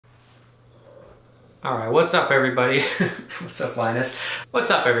Alright, what's up everybody? What's up Linus?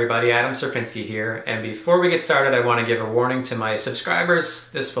 What's up everybody? Adam Sierpinski here, and before we get started I want to give a warning to my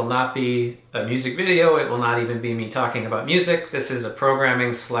subscribers. This will not be a music video, it will not even be me talking about music. This is a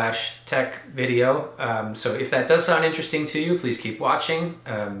programming / tech video, so if that does sound interesting to you, please keep watching.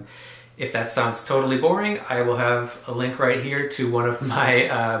 If that sounds totally boring, I will have a link right here to one of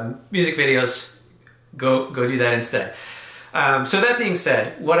my music videos. Go do that instead. So that being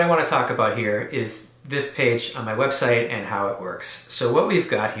said, what I want to talk about here is this page on my website and how it works. So what we've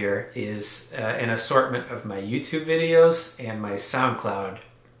got here is an assortment of my YouTube videos and my SoundCloud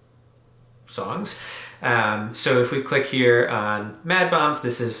songs. So if we click here on Mad Bombs,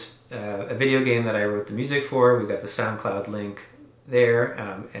 this is a video game that I wrote the music for. We've got the SoundCloud link there,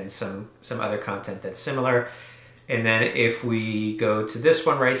 and some other content that's similar. And then if we go to this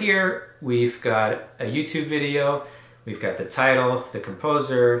one right here, we've got a YouTube video. We've got the title, the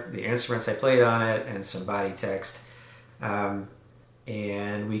composer, the instruments I played on it, and some body text. And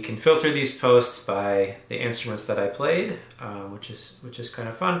we can filter these posts by the instruments that I played, which is kind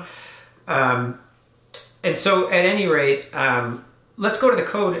of fun. And so at any rate, let's go to the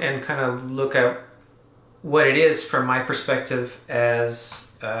code and kind of look at what it is from my perspective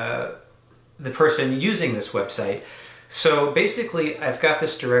as the person using this website. So basically, I've got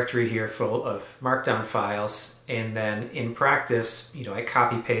this directory here full of markdown files, and then in practice, I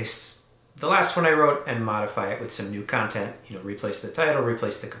copy paste the last one I wrote and modify it with some new content, replace the title,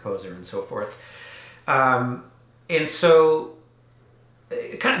 replace the composer, and so forth. And so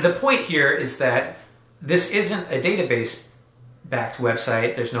kind of the point here is that this isn't a database-backed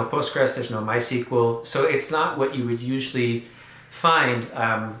website. There's no Postgres, there's no MySQL, so it's not what you would usually find,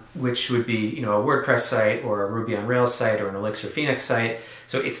 which would be a WordPress site or a Ruby on Rails site or an Elixir Phoenix site.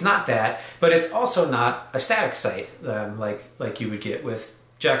 So it's not that, but it's also not a static site like you would get with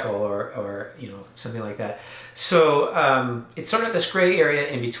Jekyll or something like that. So it's sort of this gray area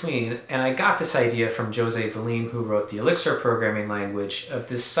in between, and I got this idea from Jose Valim, who wrote the Elixir programming language, of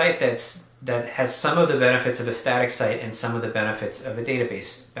this site that has some of the benefits of a static site and some of the benefits of a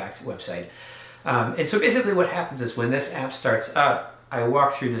database-backed website. And so basically what happens is when this app starts up, I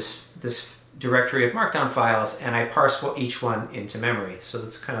walk through this directory of markdown files and I parse each one into memory. So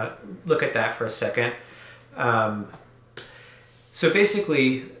let's kind of look at that for a second. So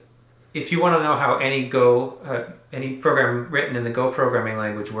basically, if you want to know how any program written in the Go programming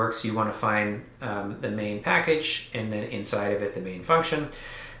language works, you want to find the main package and then inside of it the main function.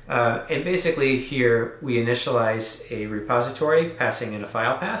 And basically here we initialize a repository passing in a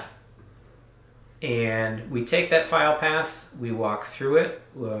file path. And we take that file path, we walk through it,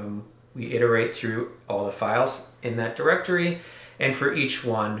 we iterate through all the files in that directory, and for each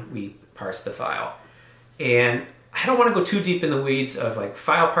one we parse the file. And I don't want to go too deep in the weeds of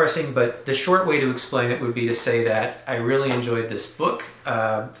file parsing, but the short way to explain it would be to say that I really enjoyed this book,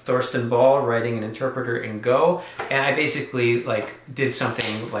 Thorsten Ball, Writing an Interpreter in Go, and I basically did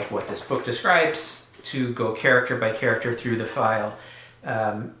something like what this book describes, to go character by character through the file,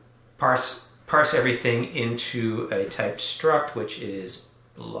 parse everything into a typed struct, which is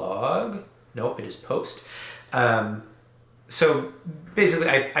blog. Nope, it is post. So basically,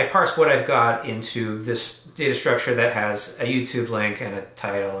 I parse what I've got into this data structure that has a YouTube link and a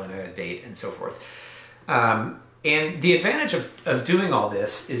title and a date and so forth. And the advantage of doing all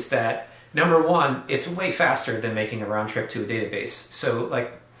this is that, number one, it's way faster than making a round trip to a database. So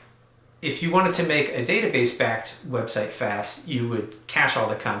if you wanted to make a database-backed website fast, you would cache all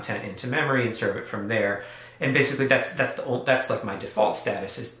the content into memory and serve it from there. And basically, that's like my default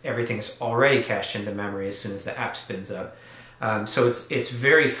status, is everything is already cached into memory as soon as the app spins up. So it's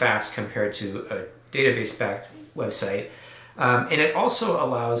very fast compared to a database-backed website, and it also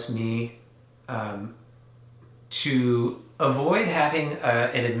allows me to avoid having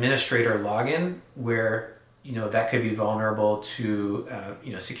an administrator login where that could be vulnerable to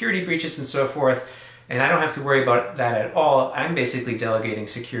security breaches and so forth, and I don't have to worry about that at all. I'm basically delegating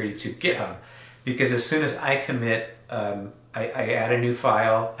security to GitHub, because as soon as I commit, I add a new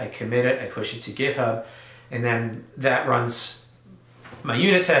file, I commit it, I push it to GitHub, and then that runs my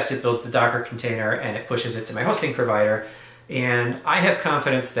unit test, it builds the Docker container, and it pushes it to my hosting provider. And I have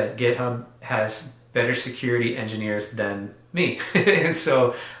confidence that GitHub has better security engineers than me. And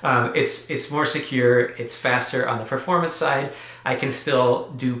so it's more secure, it's faster on the performance side. I can still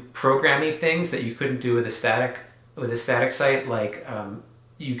do programming things that you couldn't do with a static site, like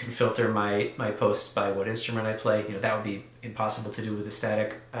you can filter my posts by what instrument I play. That would be impossible to do with a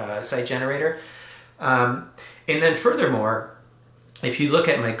static site generator. And then furthermore, if you look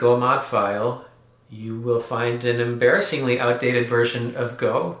at my Go mod file, you will find an embarrassingly outdated version of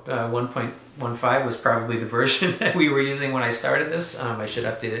Go. 1.15 was probably the version that we were using when I started this. I should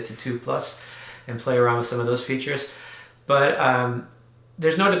update it to 2+ and play around with some of those features. But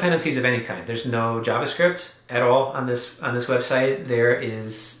there's no dependencies of any kind. There's no JavaScript at all on this website. There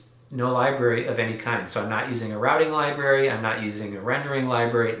is no library of any kind. So I'm not using a routing library. I'm not using a rendering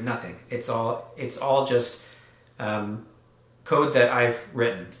library. Nothing. It's all just code that I've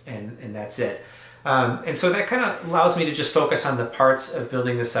written, and that's it. And so that kind of allows me to just focus on the parts of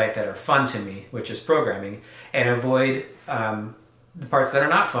building the site that are fun to me, which is programming, and avoid the parts that are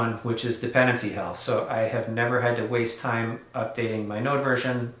not fun, which is dependency hell. So I have never had to waste time updating my Node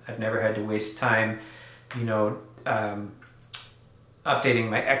version. I've never had to waste time, updating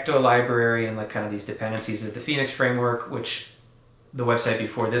my Ecto library and like kind of these dependencies of the Phoenix framework, which the website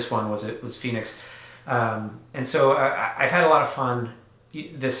before this one was Phoenix. And so I've had a lot of fun.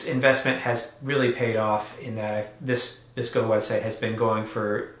 This investment has really paid off in that this Go website has been going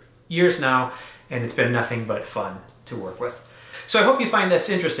for years now, and it's been nothing but fun to work with. So I hope you find this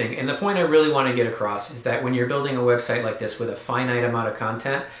interesting, and the point I really want to get across is that when you're building a website like this with a finite amount of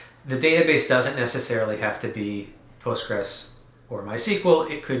content, the database doesn't necessarily have to be Postgres or MySQL.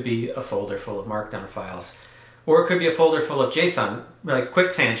 It could be a folder full of Markdown files, or it could be a folder full of JSON. Like,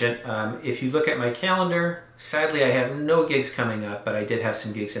 quick tangent, if you look at my calendar, sadly I have no gigs coming up, but I did have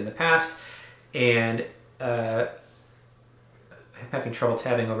some gigs in the past, and I'm having trouble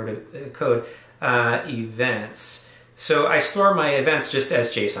tabbing over to code. Events. So I store my events just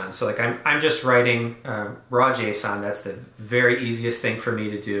as JSON. So like I'm just writing raw JSON. That's the very easiest thing for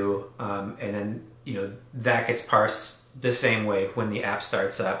me to do. And then that gets parsed the same way when the app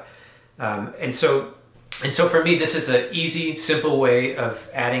starts up. And so for me, this is an easy, simple way of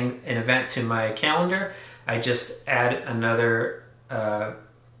adding an event to my calendar. I just add another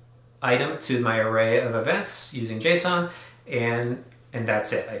item to my array of events using JSON, and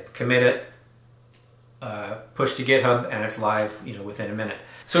that's it. I commit it, push to GitHub, and it's live within a minute.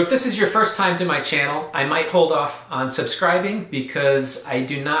 So if this is your first time to my channel, I might hold off on subscribing because I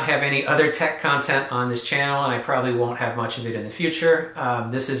do not have any other tech content on this channel, and I probably won't have much of it in the future.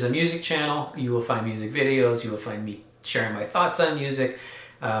 This is a music channel. You will find music videos. You will find me sharing my thoughts on music.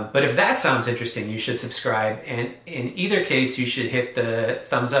 But if that sounds interesting, you should subscribe. And in either case, you should hit the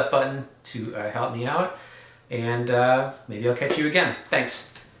thumbs up button to help me out. And maybe I'll catch you again. Thanks.